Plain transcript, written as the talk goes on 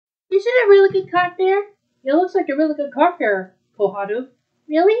Isn't it a really good carp there? It looks like a really good carp here, Koharu.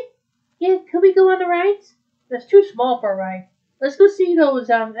 Really? Yeah, could we go on the rides? That's too small for a ride. Let's go see those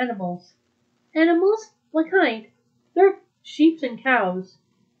animals. Animals? What kind? They're sheep and cows.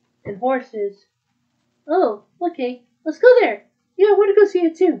 And horses. Oh, okay. Let's go there. Yeah, I want to go see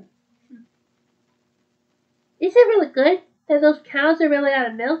it too. Is it really good that those cows are really out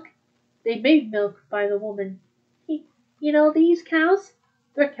of milk? They made milk by the woman. You know these cows?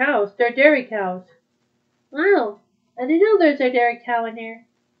 They're cows. They're dairy cows. Wow. I didn't know there's a dairy cow in here.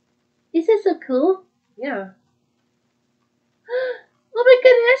 Is this so cool? Yeah. Oh my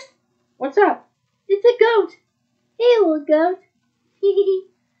goodness! What's up? It's a goat. Hey, little goat.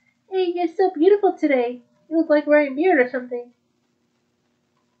 Hey, you're so beautiful today. You look like wearing a beard or something.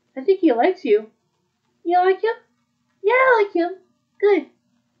 I think he likes you. You like him? Yeah, I like him. Good.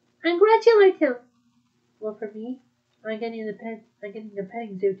 I'm glad you like him. Well, for me, I'm getting the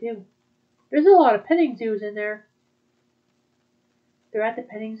petting zoo too. There's a lot of petting zoos in there. They're at the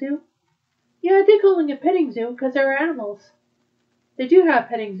petting zoo? Yeah, they call it a petting zoo because they're animals. They do have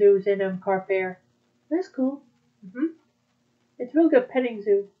petting zoos in Carp Fair. That's cool. It's a real good petting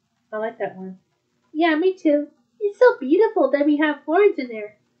zoo. I like that one. Yeah, me too. It's so beautiful that we have horns in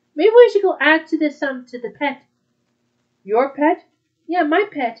there. Maybe we should go add to this to the pet. Your pet? Yeah, my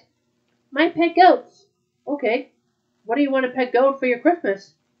pet. My pet goats. Okay. What do you want a pet goat for your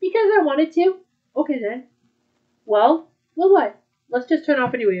Christmas? Because I wanted to. Okay then. Well what? Let's just turn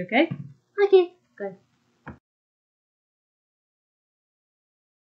off anyway, okay? Okay, good.